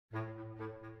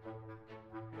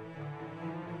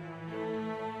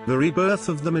The rebirth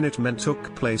of the Minutemen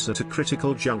took place at a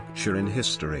critical juncture in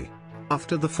history.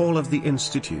 After the fall of the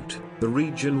Institute, the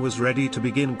region was ready to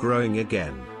begin growing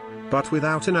again. But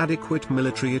without an adequate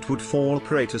military, it would fall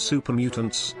prey to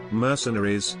supermutants,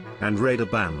 mercenaries, and raider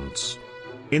bands.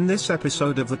 In this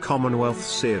episode of the Commonwealth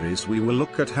series, we will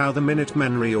look at how the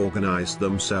Minutemen reorganized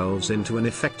themselves into an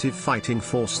effective fighting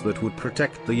force that would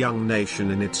protect the young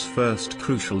nation in its first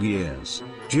crucial years.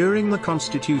 During the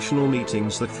constitutional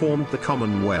meetings that formed the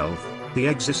Commonwealth, the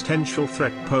existential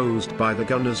threat posed by the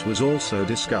Gunners was also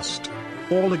discussed.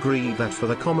 All agreed that for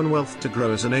the Commonwealth to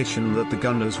grow as a nation, that the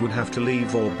Gunners would have to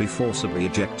leave or be forcibly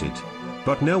ejected.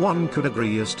 But no one could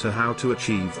agree as to how to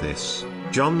achieve this.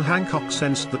 John Hancock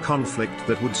sensed the conflict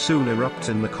that would soon erupt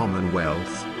in the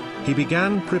Commonwealth. He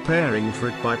began preparing for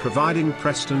it by providing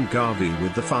Preston Garvey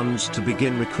with the funds to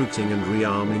begin recruiting and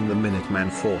rearming the Minuteman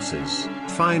forces.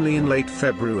 Finally, in late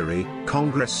February,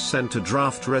 Congress sent a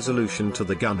draft resolution to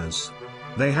the Gunners.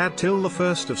 They had till the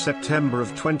 1st of September of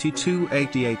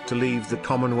 2288 to leave the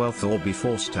Commonwealth or be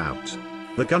forced out.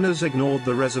 The Gunners ignored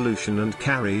the resolution and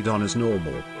carried on as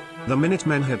normal. The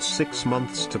Minutemen had 6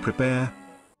 months to prepare.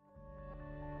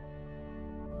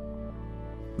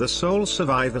 The sole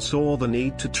survivor saw the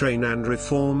need to train and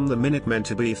reform the Minutemen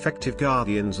to be effective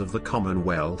guardians of the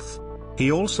Commonwealth.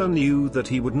 He also knew that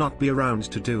he would not be around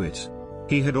to do it.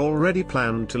 He had already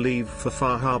planned to leave for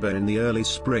Far Harbor in the early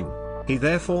spring. He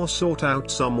therefore sought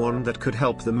out someone that could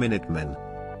help the Minutemen.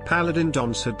 Paladin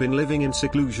Dons had been living in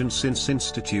seclusion since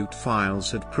Institute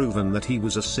files had proven that he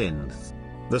was a synth.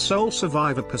 The sole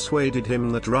survivor persuaded him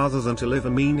that rather than to live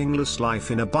a meaningless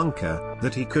life in a bunker,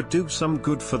 that he could do some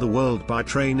good for the world by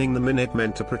training the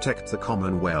Minutemen to protect the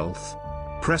Commonwealth.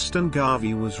 Preston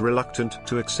Garvey was reluctant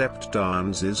to accept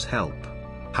Dons's help.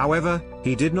 However,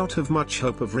 he did not have much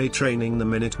hope of retraining the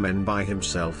Minutemen by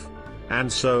himself.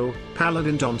 And so,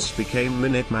 Paladin Dons became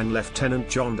Minuteman Lieutenant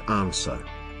John Dancer.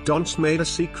 Dons made a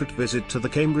secret visit to the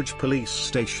Cambridge police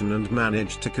station and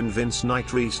managed to convince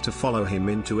Knight Reese to follow him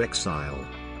into exile.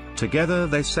 Together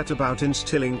they set about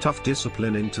instilling tough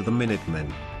discipline into the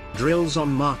Minutemen. Drills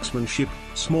on marksmanship,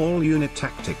 small unit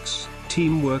tactics,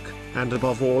 teamwork, and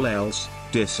above all else,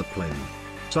 discipline.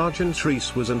 Sergeant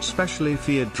Reese was an specially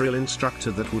feared drill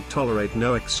instructor that would tolerate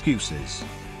no excuses.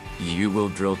 You will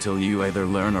drill till you either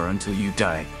learn or until you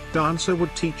die. Dancer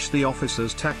would teach the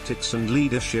officers tactics and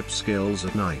leadership skills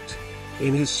at night.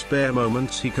 In his spare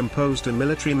moments he composed a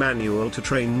military manual to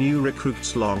train new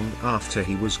recruits long after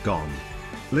he was gone.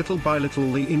 Little by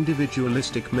little the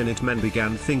individualistic Minutemen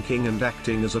began thinking and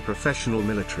acting as a professional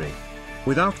military.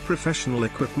 Without professional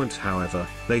equipment, however,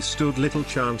 they stood little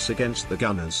chance against the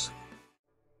Gunners.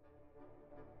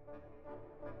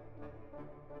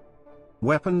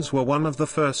 Weapons were one of the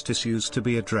first issues to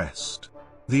be addressed.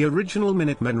 The original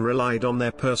Minutemen relied on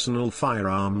their personal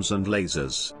firearms and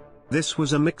lasers. This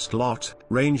was a mixed lot,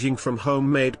 ranging from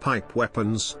homemade pipe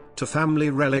weapons, to family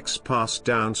relics passed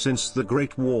down since the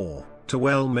Great War, to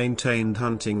well-maintained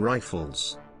hunting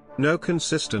rifles. No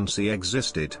consistency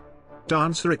existed.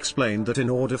 Dancer explained that in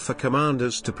order for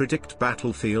commanders to predict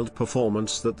battlefield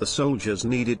performance, that the soldiers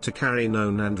needed to carry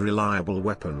known and reliable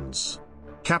weapons.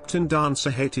 Captain Dancer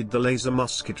hated the laser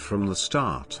musket from the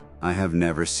start. I have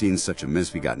never seen such a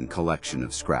misbegotten collection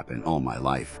of scrap in all my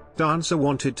life. Dancer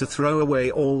wanted to throw away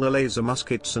all the laser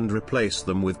muskets and replace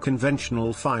them with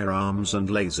conventional firearms and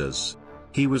lasers.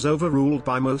 He was overruled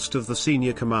by most of the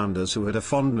senior commanders who had a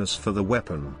fondness for the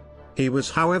weapon. He was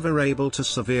however able to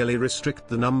severely restrict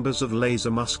the numbers of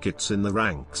laser muskets in the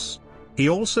ranks. He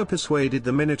also persuaded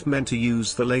the Minutemen to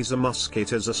use the laser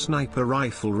musket as a sniper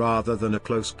rifle rather than a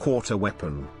close-quarter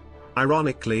weapon.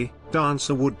 Ironically,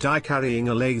 Dancer would die carrying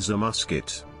a laser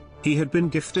musket. He had been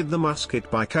gifted the musket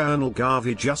by Colonel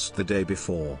Garvey just the day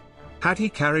before. Had he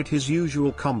carried his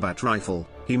usual combat rifle,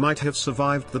 he might have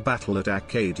survived the battle at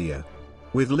Acadia.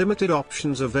 With limited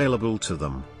options available to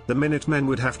them, the Minutemen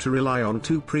would have to rely on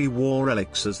 2 pre-war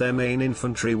relics as their main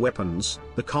infantry weapons,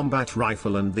 the combat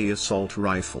rifle and the assault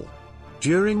rifle.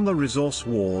 During the Resource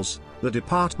Wars, the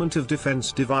Department of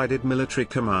Defense divided military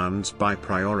commands by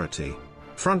priority.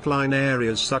 Frontline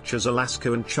areas such as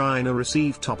Alaska and China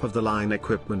received top-of-the-line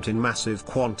equipment in massive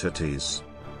quantities.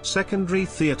 Secondary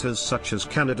theaters such as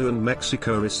Canada and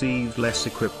Mexico received less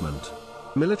equipment.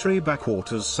 Military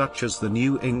backwaters such as the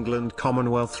New England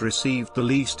Commonwealth received the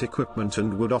least equipment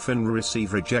and would often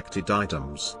receive rejected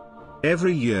items.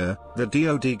 Every year, the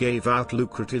DoD gave out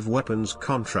lucrative weapons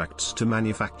contracts to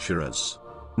manufacturers.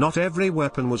 Not every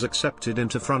weapon was accepted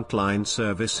into frontline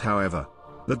service, however.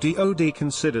 The DoD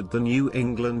considered the New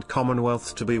England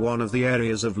Commonwealth to be one of the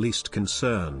areas of least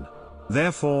concern.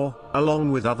 Therefore,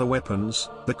 along with other weapons,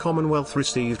 the Commonwealth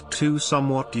received two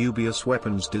somewhat dubious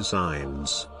weapons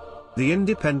designs. The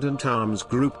Independent Arms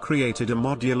Group created a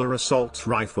modular assault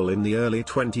rifle in the early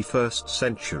 21st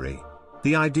century.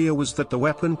 The idea was that the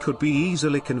weapon could be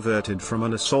easily converted from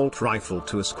an assault rifle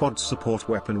to a squad support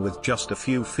weapon with just a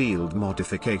few field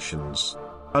modifications.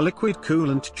 A liquid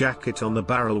coolant jacket on the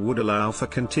barrel would allow for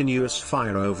continuous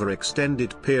fire over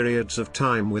extended periods of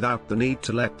time without the need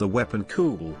to let the weapon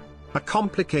cool. A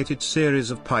complicated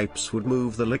series of pipes would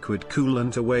move the liquid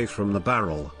coolant away from the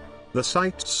barrel. The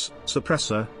sights,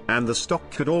 suppressor, and the stock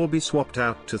could all be swapped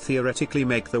out to theoretically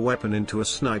make the weapon into a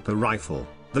sniper rifle.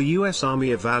 The US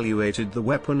Army evaluated the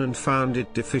weapon and found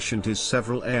it deficient in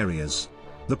several areas.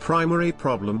 The primary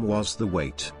problem was the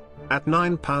weight. At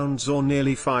 9 pounds or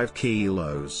nearly 5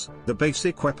 kilos, the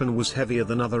basic weapon was heavier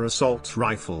than other assault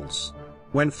rifles.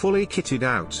 When fully kitted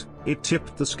out, it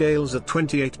tipped the scales at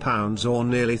 28 pounds or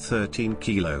nearly 13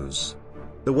 kilos.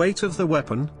 The weight of the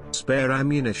weapon, spare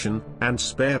ammunition, and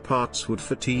spare parts would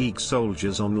fatigue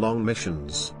soldiers on long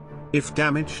missions. If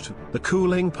damaged, the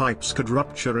cooling pipes could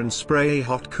rupture and spray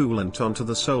hot coolant onto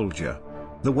the soldier.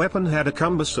 The weapon had a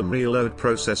cumbersome reload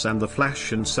process, and the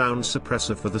flash and sound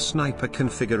suppressor for the sniper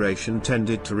configuration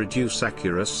tended to reduce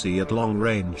accuracy at long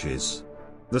ranges.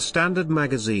 The standard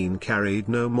magazine carried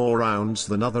no more rounds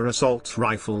than other assault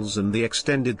rifles, and the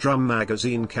extended drum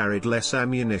magazine carried less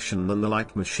ammunition than the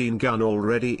light machine gun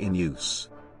already in use.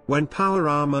 When power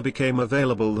armor became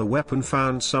available, the weapon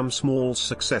found some small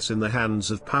success in the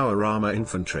hands of power armor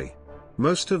infantry.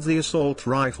 Most of the assault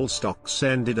rifle stocks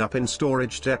ended up in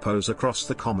storage depots across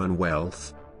the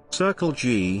Commonwealth. Circle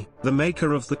G, the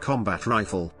maker of the combat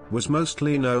rifle, was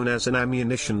mostly known as an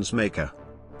ammunitions maker.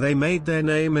 They made their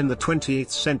name in the 20th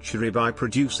century by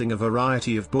producing a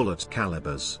variety of bullet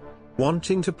calibers.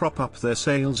 Wanting to prop up their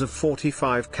sales of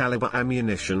 .45 caliber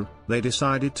ammunition, they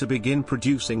decided to begin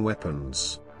producing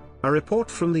weapons. A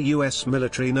report from the US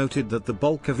military noted that the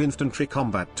bulk of infantry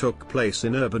combat took place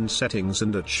in urban settings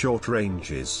and at short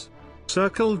ranges.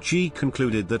 Circle G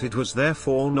concluded that it was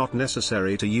therefore not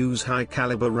necessary to use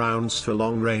high-caliber rounds for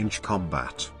long-range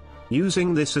combat.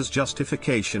 Using this as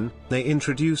justification, they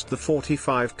introduced the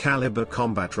 .45 caliber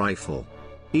combat rifle.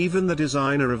 Even the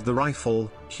designer of the rifle,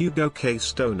 Hugo K.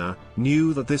 Stoner,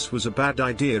 knew that this was a bad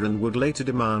idea and would later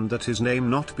demand that his name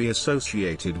not be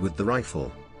associated with the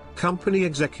rifle. Company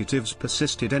executives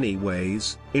persisted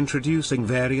anyways, introducing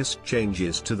various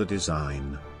changes to the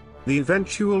design. The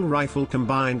eventual rifle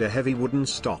combined a heavy wooden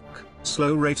stock,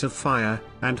 slow rate of fire,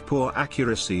 and poor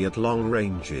accuracy at long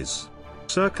ranges.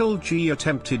 Circle G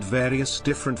attempted various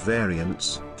different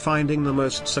variants, finding the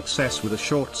most success with a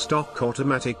short stock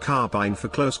automatic carbine for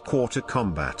close quarter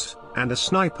combat, and a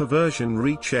sniper version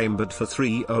rechambered for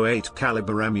 .308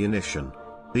 caliber ammunition.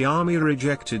 The Army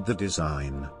rejected the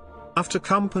design. After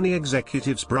company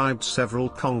executives bribed several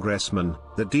congressmen,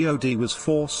 the DoD was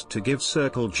forced to give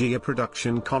Circle G a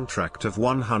production contract of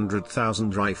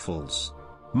 100,000 rifles,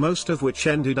 most of which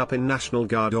ended up in National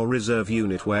Guard or Reserve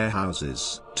Unit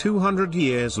warehouses. 200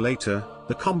 years later,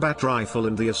 the combat rifle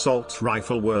and the assault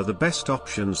rifle were the best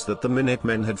options that the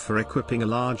Minutemen had for equipping a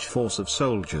large force of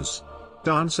soldiers.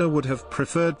 Dancer would have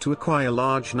preferred to acquire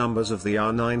large numbers of the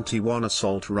R91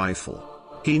 assault rifle.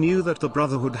 He knew that the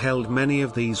Brotherhood held many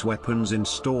of these weapons in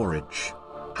storage.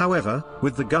 However,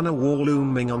 with the gunner war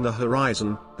looming on the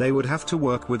horizon, they would have to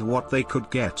work with what they could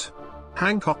get.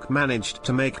 Hancock managed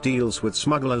to make deals with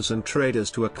smugglers and traders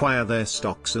to acquire their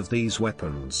stocks of these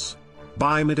weapons.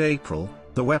 By mid-April,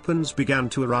 the weapons began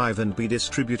to arrive and be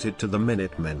distributed to the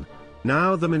Minutemen.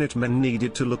 Now the Minutemen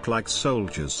needed to look like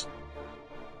soldiers.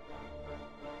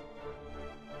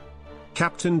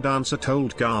 Captain Dancer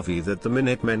told Garvey that the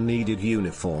Minutemen needed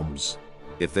uniforms.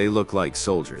 If they look like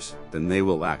soldiers, then they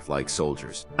will act like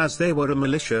soldiers. As they were a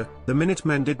militia, the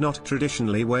Minutemen did not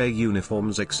traditionally wear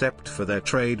uniforms except for their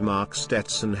trademark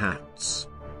Stetson hats.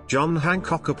 John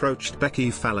Hancock approached Becky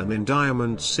Fallon in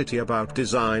Diamond City about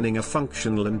designing a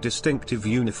functional and distinctive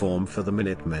uniform for the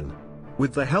Minutemen.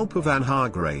 With the help of Anne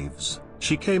Hargraves,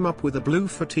 she came up with a blue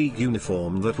fatigue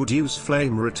uniform that would use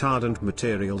flame-retardant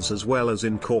materials as well as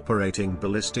incorporating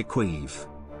ballistic weave.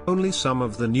 Only some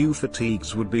of the new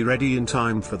fatigues would be ready in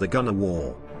time for the gunner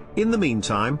war. In the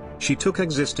meantime, she took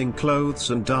existing clothes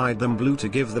and dyed them blue to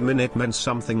give the Minutemen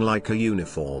something like a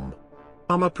uniform.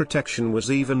 Armor protection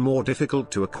was even more difficult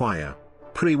to acquire.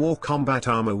 Pre-war combat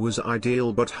armor was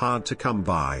ideal but hard to come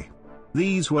by.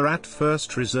 These were at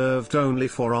first reserved only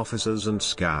for officers and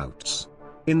scouts.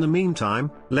 In the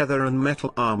meantime, leather and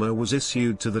metal armor was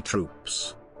issued to the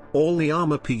troops. All the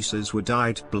armor pieces were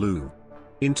dyed blue.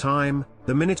 In time,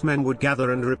 the Minutemen would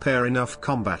gather and repair enough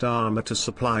combat armor to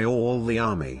supply all the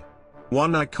army.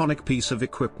 One iconic piece of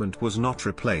equipment was not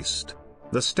replaced.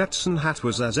 The Stetson hat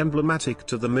was as emblematic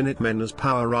to the Minutemen as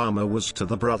power armor was to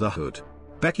the Brotherhood.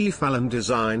 Becky Fallon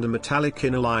designed a metallic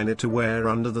inner liner to wear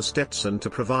under the Stetson to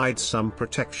provide some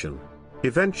protection.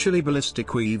 Eventually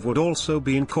ballistic weave would also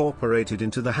be incorporated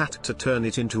into the hat to turn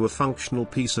it into a functional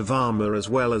piece of armor as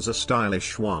well as a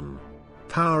stylish one.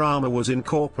 Power armor was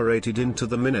incorporated into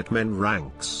the Minutemen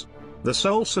ranks. The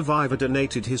sole survivor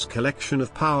donated his collection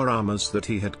of power armors that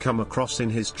he had come across in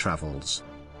his travels.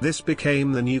 This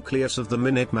became the nucleus of the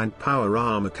Minuteman Power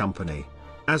Armor Company.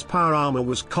 As power armor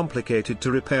was complicated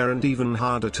to repair and even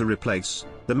harder to replace,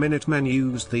 the Minutemen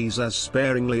used these as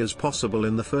sparingly as possible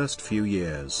in the first few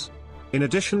years. In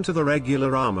addition to the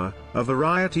regular armor, a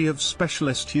variety of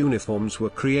specialist uniforms were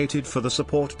created for the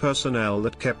support personnel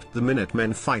that kept the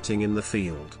Minutemen fighting in the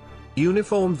field.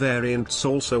 Uniform variants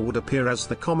also would appear as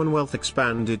the Commonwealth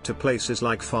expanded to places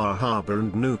like Far Harbor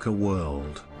and Nuka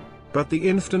World. But the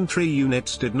infantry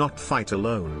units did not fight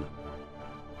alone.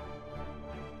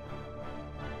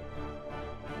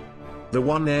 The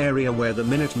one area where the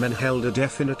Minutemen held a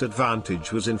definite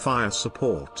advantage was in fire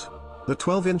support. The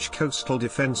 12-inch coastal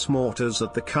defense mortars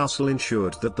at the castle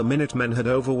ensured that the Minutemen had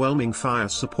overwhelming fire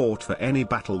support for any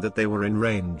battle that they were in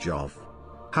range of.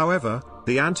 However,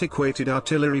 the antiquated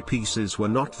artillery pieces were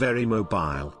not very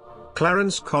mobile.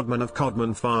 Clarence Codman of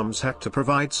Codman Farms had to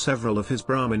provide several of his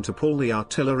Brahmin to pull the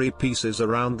artillery pieces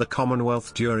around the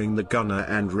Commonwealth during the Gunner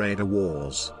and Raider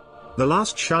Wars. The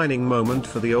last shining moment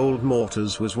for the old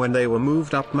mortars was when they were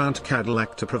moved up Mount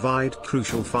Cadillac to provide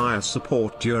crucial fire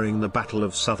support during the Battle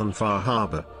of Southern Far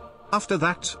Harbor. After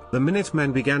that, the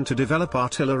Minutemen began to develop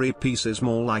artillery pieces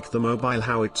more like the mobile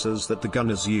howitzers that the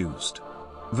gunners used.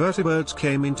 Vertibirds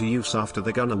came into use after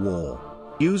the Gunner War.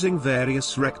 Using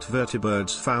various wrecked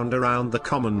vertibirds found around the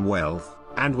Commonwealth,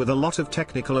 and with a lot of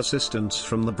technical assistance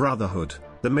from the Brotherhood,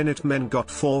 the Minutemen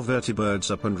got 4 vertibirds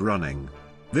up and running.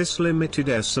 This limited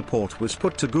air support was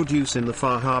put to good use in the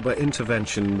Far Harbor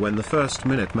intervention when the 1st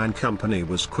Minuteman Company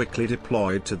was quickly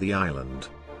deployed to the island.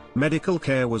 Medical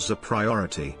care was a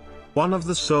priority. One of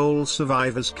the sole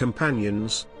survivors'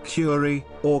 companions, Curie,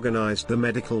 organized the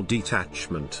medical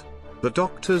detachment. The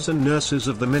doctors and nurses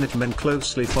of the Minutemen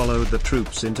closely followed the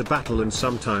troops into battle and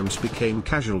sometimes became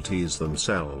casualties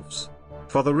themselves.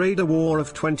 For the Raider War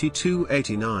of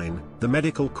 2289, the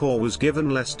Medical Corps was given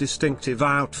less distinctive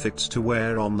outfits to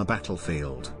wear on the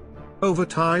battlefield. Over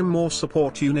time, more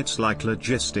support units like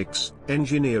logistics,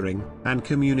 engineering, and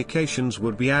communications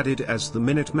would be added as the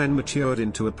Minutemen matured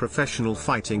into a professional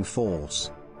fighting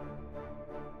force.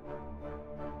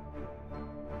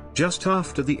 Just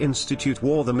after the Institute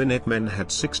War, the Minutemen had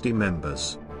 60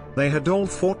 members. They had all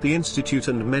fought the Institute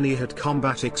and many had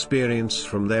combat experience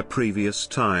from their previous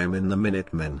time in the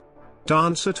Minutemen.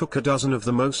 Dancer took a dozen of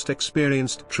the most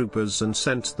experienced troopers and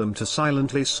sent them to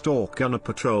silently stalk gunner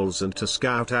patrols and to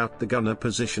scout out the gunner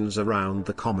positions around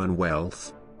the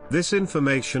Commonwealth. This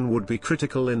information would be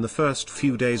critical in the first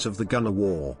few days of the Gunner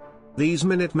War. These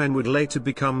Minutemen would later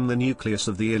become the nucleus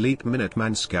of the elite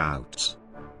Minuteman Scouts.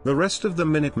 The rest of the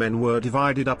Minutemen were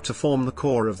divided up to form the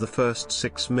core of the first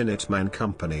 6 Minuteman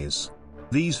companies.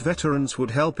 These veterans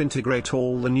would help integrate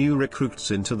all the new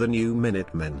recruits into the new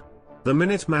Minutemen. The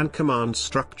Minuteman command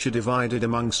structure divided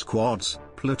among squads,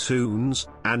 platoons,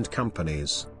 and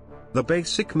companies. The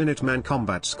basic Minuteman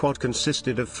combat squad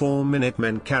consisted of 4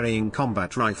 Minutemen carrying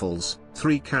combat rifles,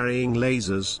 3 carrying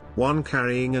lasers, 1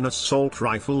 carrying an assault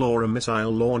rifle or a missile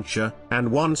launcher,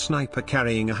 and 1 sniper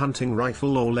carrying a hunting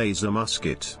rifle or laser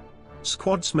musket.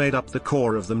 Squads made up the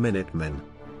core of the Minutemen.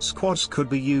 Squads could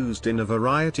be used in a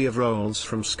variety of roles,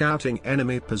 from scouting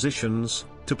enemy positions,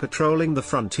 to patrolling the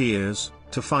frontiers,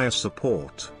 to fire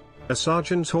support. A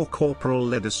sergeant or corporal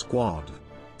led a squad.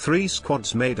 3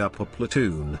 squads made up a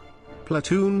platoon.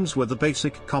 Platoons were the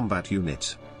basic combat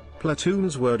unit.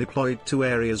 Platoons were deployed to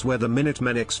areas where the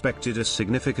Minutemen expected a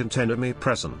significant enemy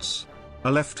presence.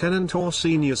 A lieutenant or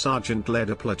senior sergeant led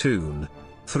a platoon.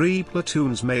 3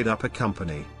 platoons made up a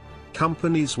company.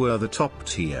 Companies were the top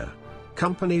tier.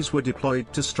 Companies were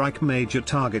deployed to strike major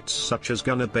targets such as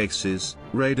gunner bases,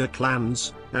 raider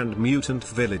clans, and mutant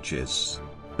villages.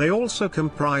 They also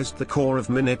comprised the core of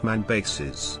Minuteman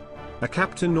bases. A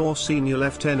captain or senior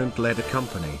lieutenant led a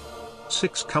company.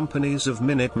 6 companies of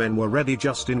Minutemen were ready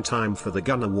just in time for the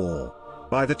Gunner War.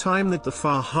 By the time that the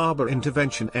Far Harbor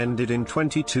intervention ended in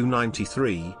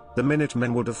 2293, the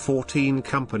Minutemen would have 14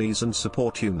 companies and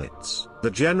support units. The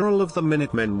general of the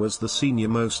Minutemen was the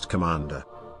senior-most commander.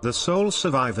 The sole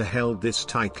survivor held this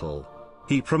title.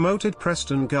 He promoted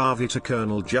Preston Garvey to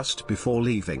colonel just before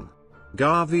leaving.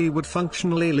 Garvey would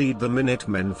functionally lead the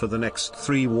Minutemen for the next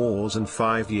 3 wars and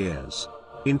 5 years.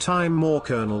 In time more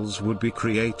colonels would be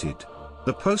created.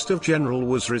 The post of general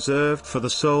was reserved for the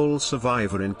sole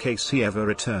survivor in case he ever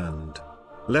returned.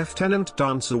 Lieutenant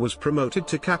Dancer was promoted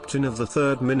to captain of the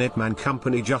 3rd Minuteman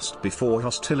Company just before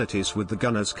hostilities with the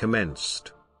Gunners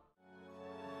commenced.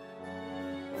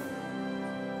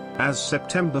 As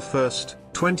September 1,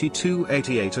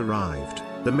 2288 arrived,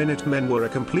 the Minutemen were a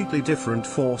completely different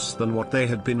force than what they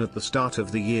had been at the start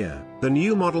of the year. The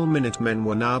new model Minutemen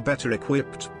were now better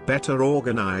equipped, better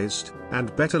organized,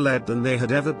 and better led than they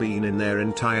had ever been in their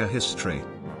entire history.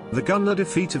 The Gunner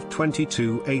defeat of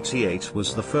 2288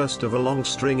 was the first of a long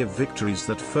string of victories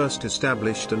that first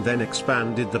established and then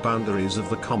expanded the boundaries of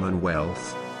the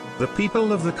Commonwealth. The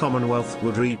people of the Commonwealth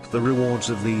would reap the rewards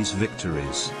of these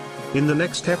victories. In the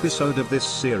next episode of this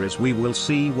series we will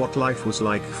see what life was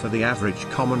like for the average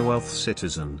Commonwealth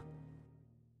citizen.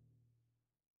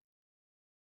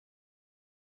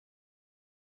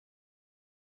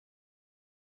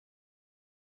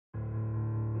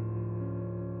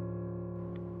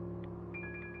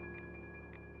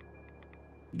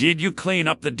 Did you clean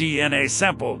up the DNA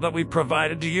sample that we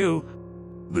provided to you?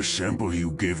 The sample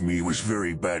you gave me was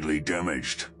very badly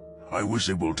damaged. I was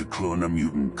able to clone a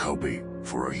mutant copy.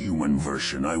 For a human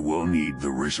version, I will need the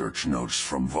research notes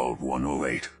from Vault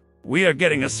 108. We are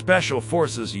getting a Special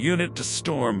Forces unit to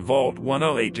storm Vault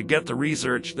 108 to get the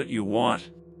research that you want.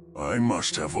 I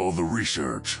must have all the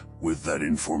research. With that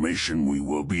information, we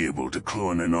will be able to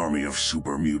clone an army of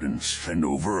super mutants and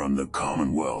over on the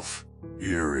Commonwealth.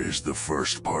 Here is the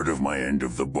first part of my end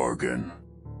of the bargain.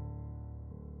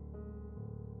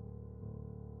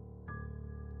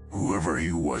 Whoever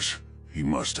he was, he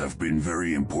must have been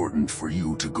very important for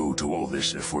you to go to all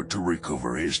this effort to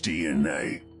recover his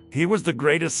DNA. He was the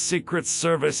greatest Secret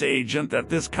Service agent that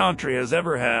this country has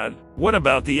ever had. What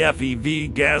about the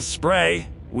FEV gas spray?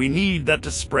 We need that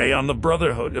to spray on the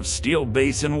Brotherhood of Steel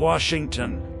base in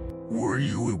Washington. Were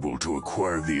you able to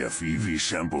acquire the FEV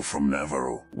sample from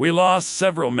Navarro? We lost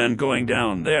several men going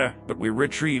down there, but we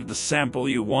retrieved the sample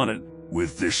you wanted.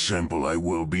 With this sample I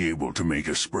will be able to make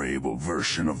a sprayable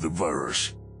version of the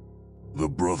virus. The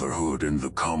Brotherhood and the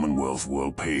Commonwealth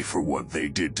will pay for what they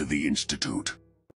did to the Institute.